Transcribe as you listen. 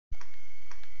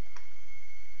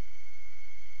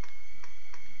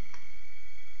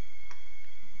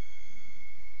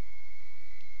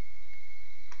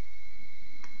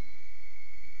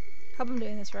Hope I'm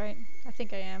doing this right. I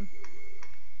think I am.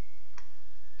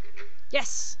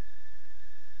 Yes!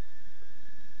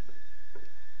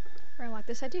 We're gonna lock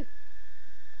this, I do.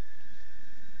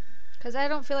 Because I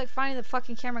don't feel like finding the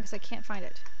fucking camera because I can't find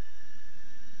it.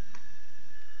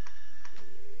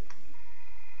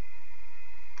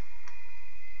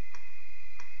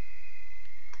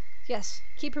 Yes,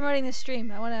 keep promoting this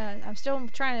stream. I'm still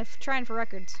trying for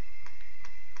records.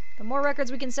 The more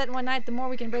records we can set in one night, the more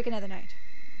we can break another night.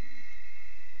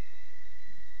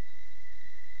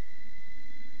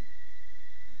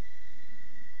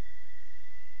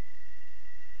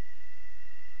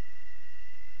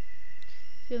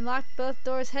 If you unlock both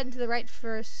doors, head to the right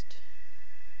first.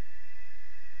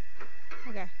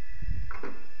 Okay.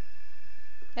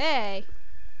 Hey!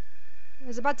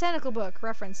 There's a botanical book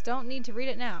reference. Don't need to read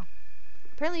it now.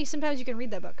 Apparently sometimes you can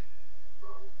read that book.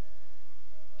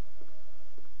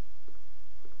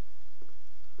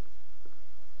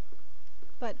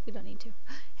 But we don't need to.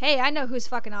 Hey, I know whose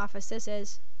fucking office this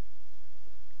is.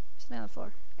 Something on the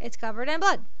floor. It's covered in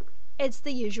blood. It's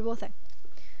the usual thing.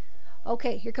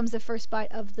 Okay, here comes the first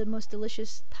bite of the most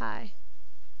delicious pie.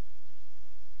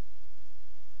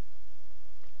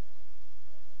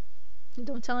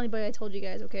 Don't tell anybody I told you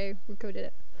guys, okay? Roocrow did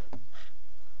it.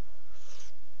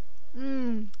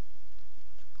 Mmm.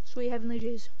 Sweet heavenly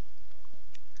juice.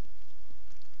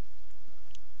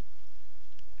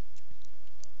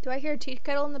 Do I hear a tea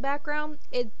kettle in the background?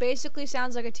 It basically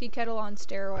sounds like a tea kettle on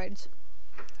steroids.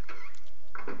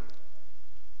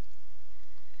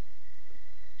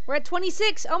 We're at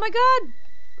 26! Oh my god!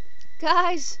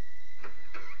 Guys!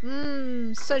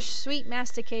 Mmm, such sweet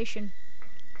mastication.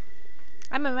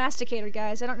 I'm a masticator,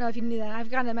 guys. I don't know if you knew that. I've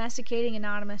gotten a masticating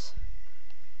anonymous.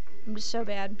 I'm just so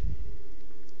bad.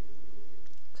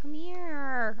 Come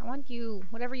here. I want you.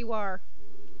 Whatever you are.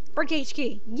 Birdcage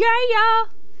key. Yeah!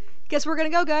 Guess we're gonna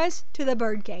go, guys, to the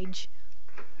birdcage.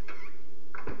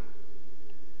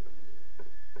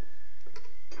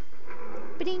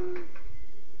 Ba-ding.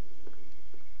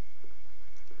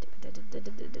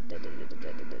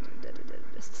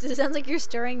 It sounds like you're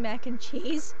stirring mac and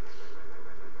cheese.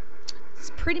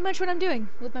 It's pretty much what I'm doing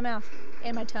with my mouth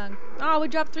and my tongue. Oh, we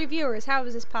dropped 3 viewers. How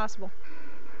is this possible?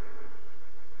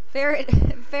 Ferret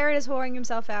is whoring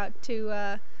himself out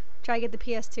to try to get the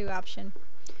PS2 option.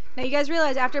 Now you guys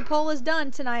realize after poll is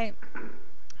done tonight,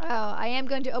 I am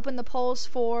going to open the polls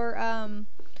for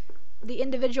the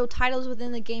individual titles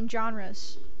within the game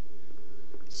genres.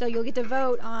 So you'll get to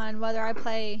vote on whether I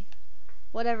play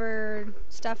whatever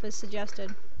stuff is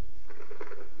suggested.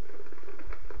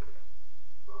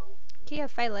 Kia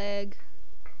Phaleg.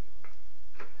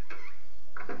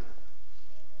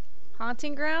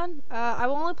 Haunting Ground? I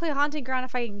will only play Haunting Ground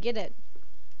if I can get it.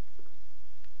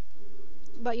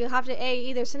 But you'll have to A,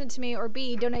 either send it to me, or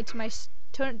B, donate to my...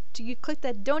 you click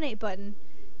that donate button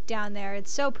down there.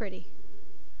 It's so pretty.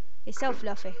 It's so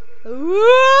fluffy.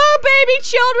 Ooh, baby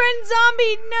children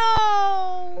zombie,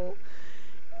 no!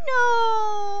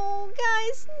 No!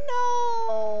 Guys,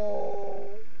 no!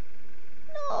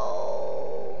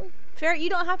 No! Ferret,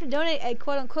 you don't have to donate a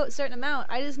quote-unquote certain amount.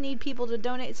 I just need people to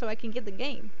donate so I can get the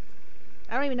game.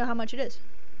 I don't even know how much it is.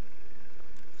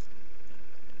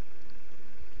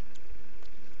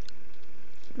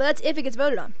 But that's if it gets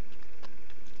voted on.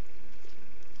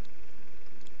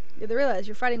 You have to realize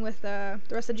you're fighting with the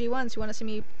rest of the G1s who want to see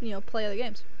me, you know, play other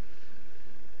games.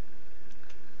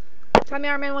 Tommy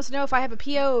Iron Man wants to know if I have a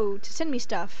PO to send me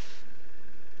stuff.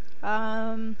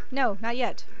 No, not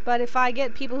yet. But if I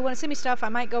get people who want to send me stuff, I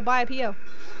might go buy a PO.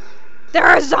 There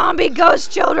are zombie ghost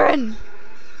children!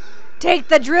 Take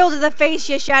the drill to the face,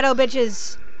 you shadow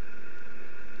bitches!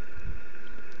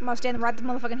 I'm gonna stand right the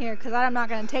motherfucking here, because I'm not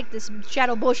gonna take this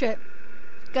shadow bullshit.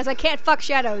 Because I can't fuck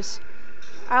shadows.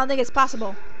 I don't think it's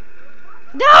possible.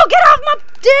 No! Get off my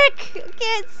dick! I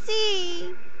can't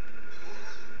see!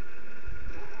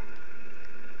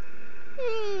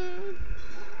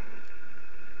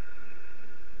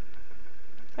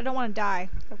 I don't want to die.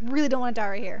 I really don't want to die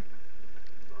right here.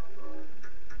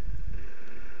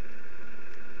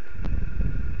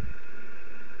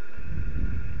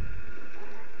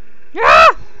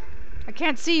 Ah! I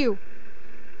can't see you.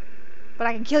 But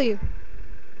I can kill you.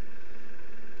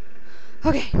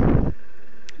 Okay.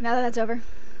 Now that that's over.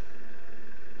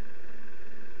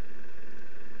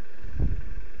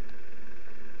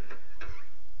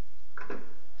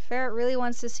 Ferret really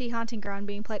wants to see Haunting Ground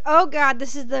being played. Oh god,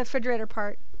 this is the refrigerator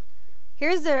part.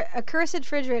 Here's the accursed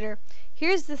refrigerator.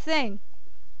 Here's the thing.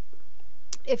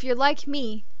 If you're like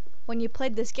me, when you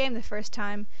played this game the first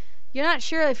time, you're not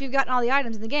sure if you've gotten all the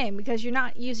items in the game because you're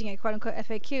not using a quote-unquote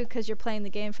FAQ because you're playing the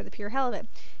game for the pure hell of it.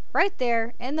 Right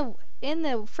there, in the in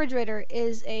the refrigerator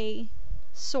is a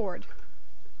sword.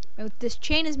 And this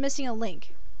chain is missing a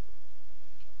link.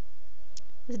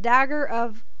 The dagger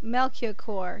of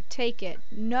Melchior. Take it.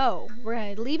 No. We're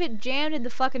gonna leave it jammed in the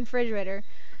fucking refrigerator.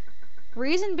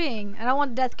 Reason being, I don't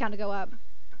want the death count to go up.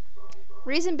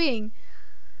 Reason being,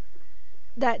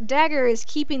 that dagger is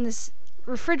keeping this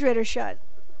refrigerator shut.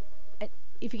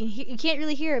 If you can hear, you can't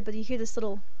really hear it, but you hear this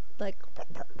little, like,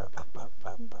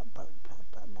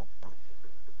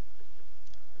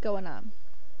 going on.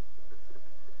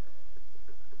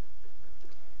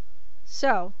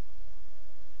 So,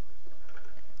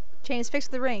 chain is fixed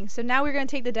with the ring. So now we're going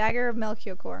to take the dagger of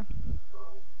Melchior,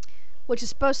 which is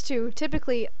supposed to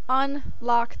typically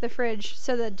unlock the fridge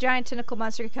so the giant tentacle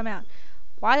monster can come out.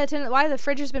 Why the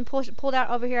fridge has been pulled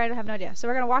out over here, I don't have no idea. So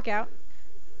we're going to walk out.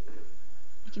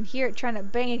 You can hear it trying to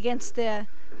bang against the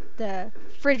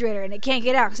refrigerator, and it can't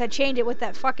get out because I chained it with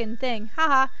that fucking thing.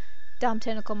 Haha. Dumb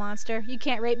tentacle monster. You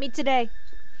can't rape me today.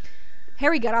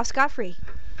 Harry got off scot-free.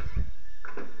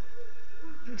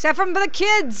 Except for the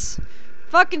kids.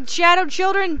 Fucking shadow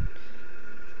children.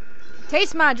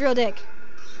 Taste my drill dick.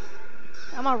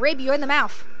 I'm gonna rape you in the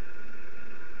mouth.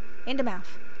 In the mouth.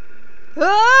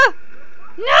 Ah!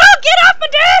 No! Get off my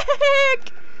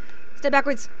dick! Step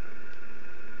backwards.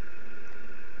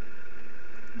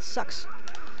 This sucks.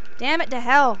 Damn it to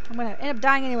hell. I'm gonna end up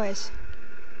dying anyways.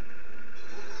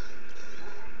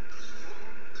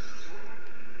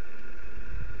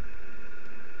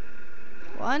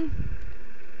 One.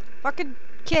 Fucking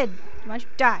kid. Why don't you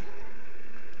die?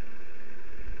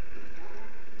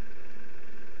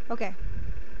 Okay.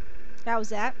 That was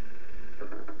that.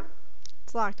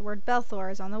 It's locked. The word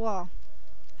Belthor is on the wall.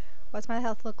 What's my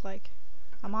health look like?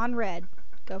 I'm on red.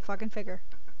 Go fucking figure.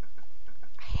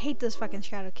 I hate those fucking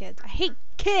shadow kids. I hate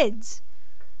kids!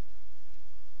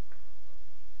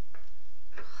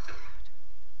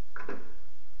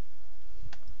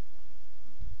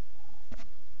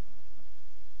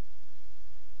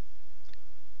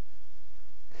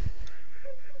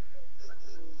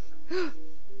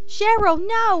 Cheryl,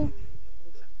 no!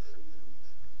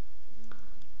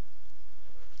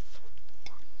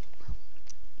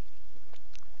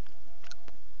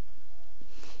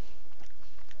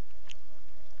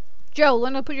 Joe,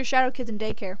 learn to put your shadow kids in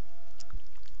daycare.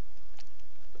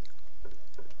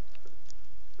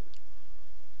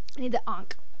 I need the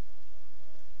ankh.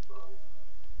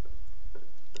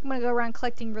 I'm gonna go around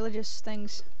collecting religious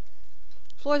things.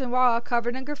 Floors and walls are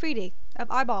covered in graffiti of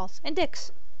eyeballs and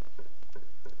dicks.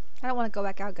 I don't want to go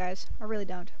back out, guys. I really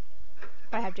don't.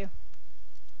 But I have to.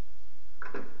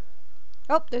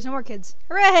 Oh, there's no more kids.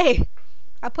 Hooray!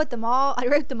 I raped them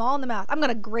all in the mouth. I'm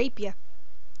gonna grape you.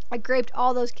 I graped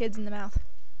all those kids in the mouth.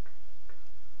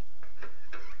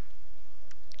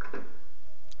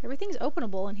 Everything's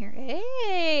openable in here.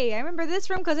 Hey! I remember this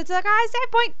room because it's like a high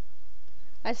save point!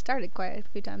 I started quite a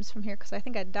few times from here because I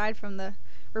think I died from the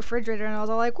refrigerator and I was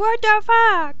all like, what the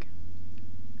fuck?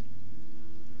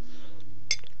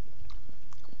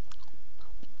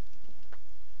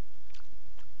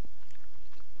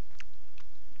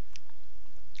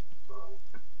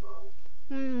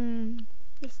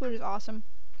 This food is awesome.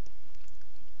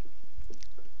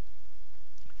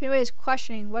 If anybody's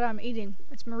questioning what I'm eating,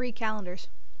 it's Marie Callender's.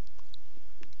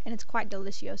 And it's quite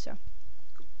delicioso.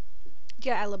 You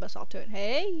gotta add a little bit of salt to it.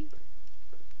 Hey!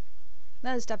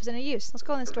 None of this stuff is any use. Let's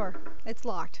go in the store. It's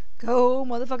locked. Go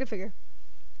motherfucking figure.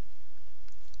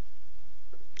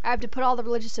 I have to put all the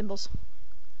religious symbols.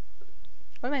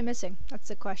 What am I missing? That's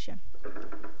the question.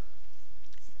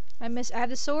 I have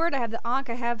the sword, I have the ankh,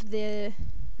 I have the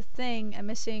thing. I'm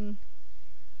missing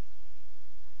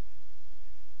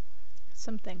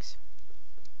some things.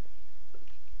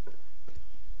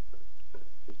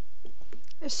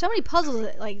 There's so many puzzles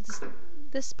that, like,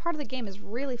 this part of the game is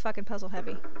really fucking puzzle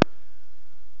heavy.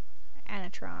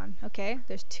 Anatron. Okay,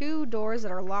 there's 2 doors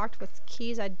that are locked with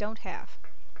keys I don't have.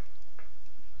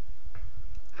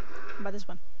 How about this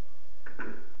one?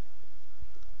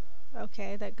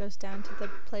 Okay, that goes down to the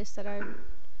place that I...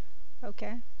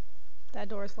 Okay. That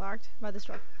door is locked. How about this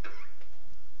door?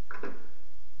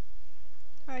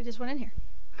 I just went in here.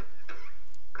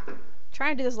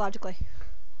 Trying to do this logically.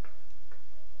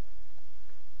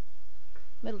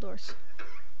 Middle doors.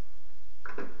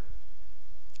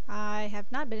 I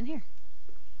have not been in here.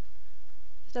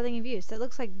 There's nothing you've used. That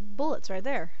looks like bullets right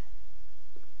there.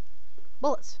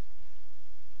 Bullets.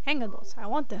 Handgun bullets. I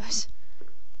want those.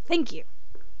 Thank you.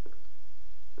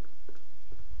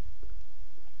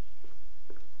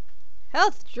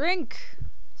 Health drink.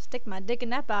 Stick my dick in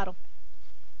that bottle.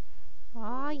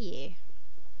 Aw, yeah.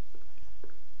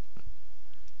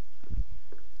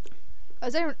 I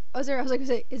was like gonna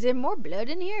say, is there more blood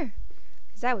in here?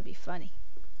 Cause that would be funny.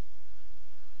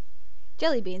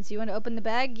 Jelly beans. You want to open the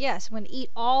bag? Yes, I'm gonna eat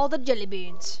all the jelly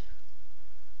beans.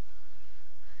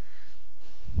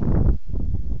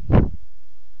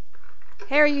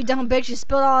 Harry, you dumb bitch, you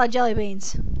spilled all the jelly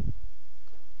beans.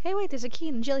 Hey, wait, there's a key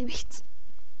in the jelly beans.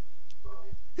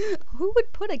 Who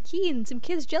would put a key in some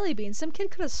kid's jelly beans? Some kid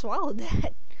could have swallowed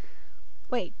that.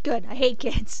 Wait, good. I hate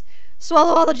kids.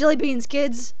 Swallow all the jelly beans,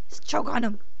 kids. Just choke on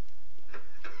them.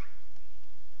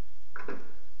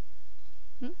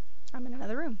 I'm in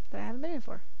another room that I haven't been in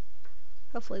for.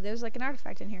 Hopefully there's like an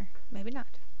artifact in here. Maybe not.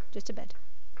 Just a bed.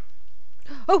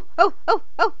 Oh!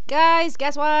 Guys,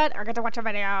 guess what? I get to watch a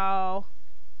video.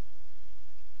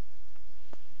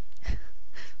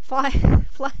 Fly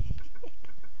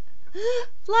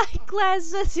glass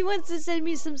says he wants to send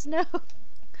me some snow.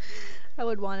 I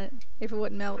would want it if it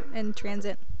wouldn't melt in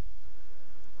transit.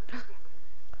 Still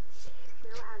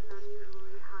has an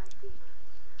unusually high fever.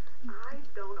 Eyes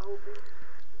don't open.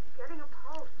 Getting a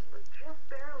pulse, but just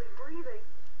barely breathing.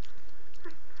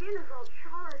 Her skin is all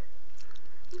charred.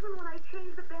 Even when I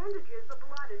change the bandages, the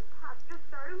blood and pus just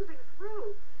start oozing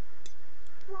through.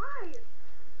 Why?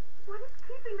 What is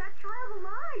keeping that child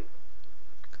alive?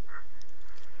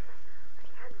 I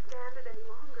can't stand it any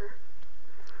longer.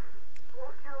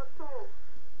 Won't tell a soul.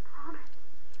 Promise.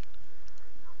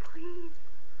 Oh, please.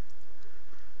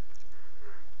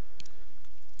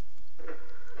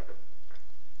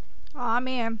 Aw,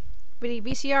 man. We need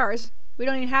VCRs. We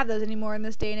don't even have those anymore in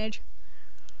this day and age.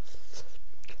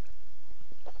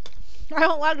 I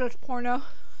don't like this porno.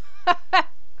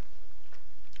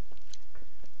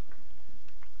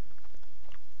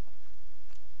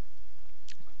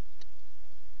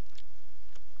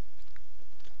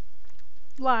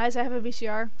 Lies, I have a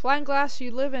VCR. Flying Glass,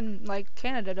 you live in, like,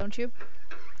 Canada, don't you?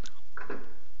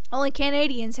 Only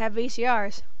Canadians have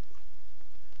VCRs.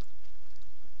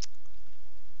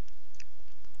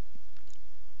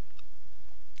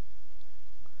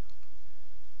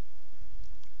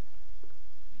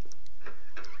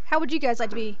 How would you guys like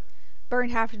to be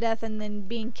burned half to death and then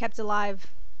being kept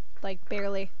alive, like,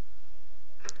 barely?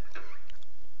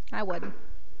 I wouldn't.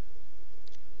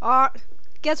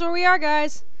 Guess where we are,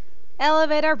 guys?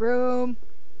 Elevator room.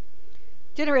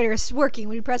 Generator is working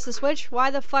when you press the switch.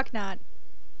 Why the fuck not?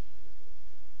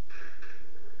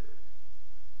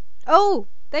 Oh!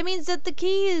 That means that the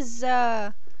key is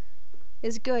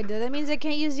good. That means I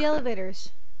can't use the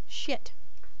elevators. Shit.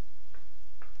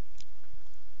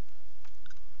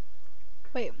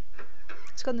 Wait.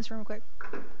 Let's go in this room real quick.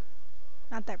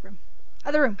 Not that room.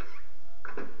 Other room.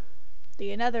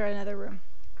 Another room.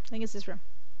 I think it's this room.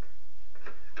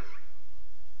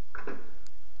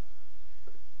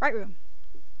 Right room.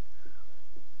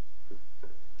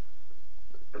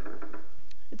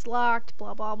 It's locked.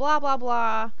 Blah, blah, blah, blah,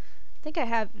 blah. I think I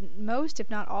have most, if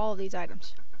not all, of these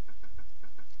items.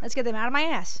 Let's get them out of my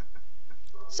ass.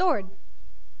 Sword.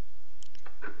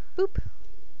 Boop.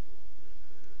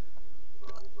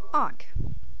 Onk.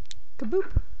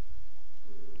 Kaboop.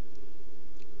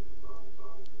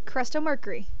 Cresto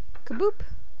Mercury. Kaboop.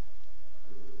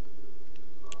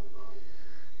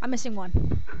 I'm missing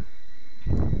one.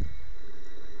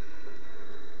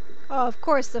 Oh, of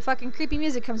course, the fucking creepy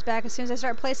music comes back as soon as I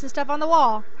start placing stuff on the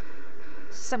wall.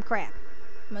 Some crap.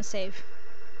 I'm gonna save.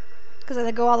 Because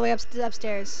I go all the way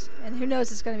upstairs. And who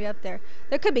knows it's gonna be up there.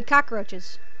 There could be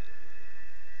cockroaches.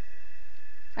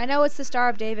 I know it's the Star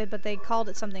of David, but they called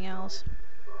it something else.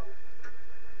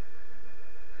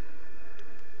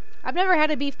 I've never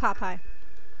had a beef pot pie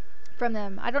from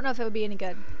them. I don't know if it would be any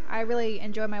good. I really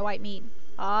enjoy my white meat.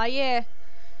 Aw, yeah.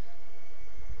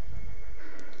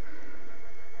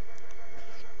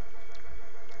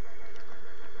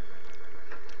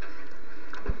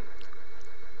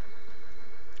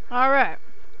 Alright.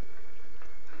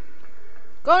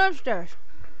 Going upstairs.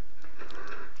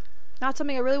 Not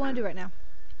something I really want to do right now.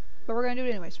 But we're going to do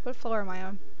it anyways. What floor am I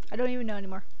on? I don't even know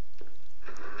anymore.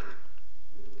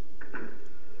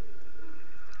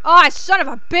 Oh, son of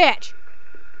a bitch!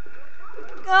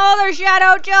 Oh, they're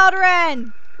shadow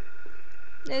children!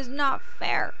 This is not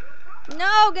fair.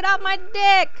 No, get off my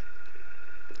dick!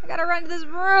 I gotta run to this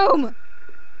room!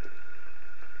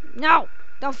 No!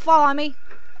 Don't fall on me!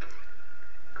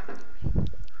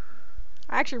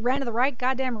 I actually ran to the right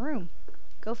goddamn room.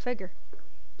 Go figure.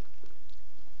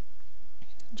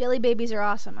 Jelly babies are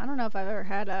awesome. I don't know if I've ever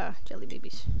had jelly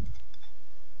babies.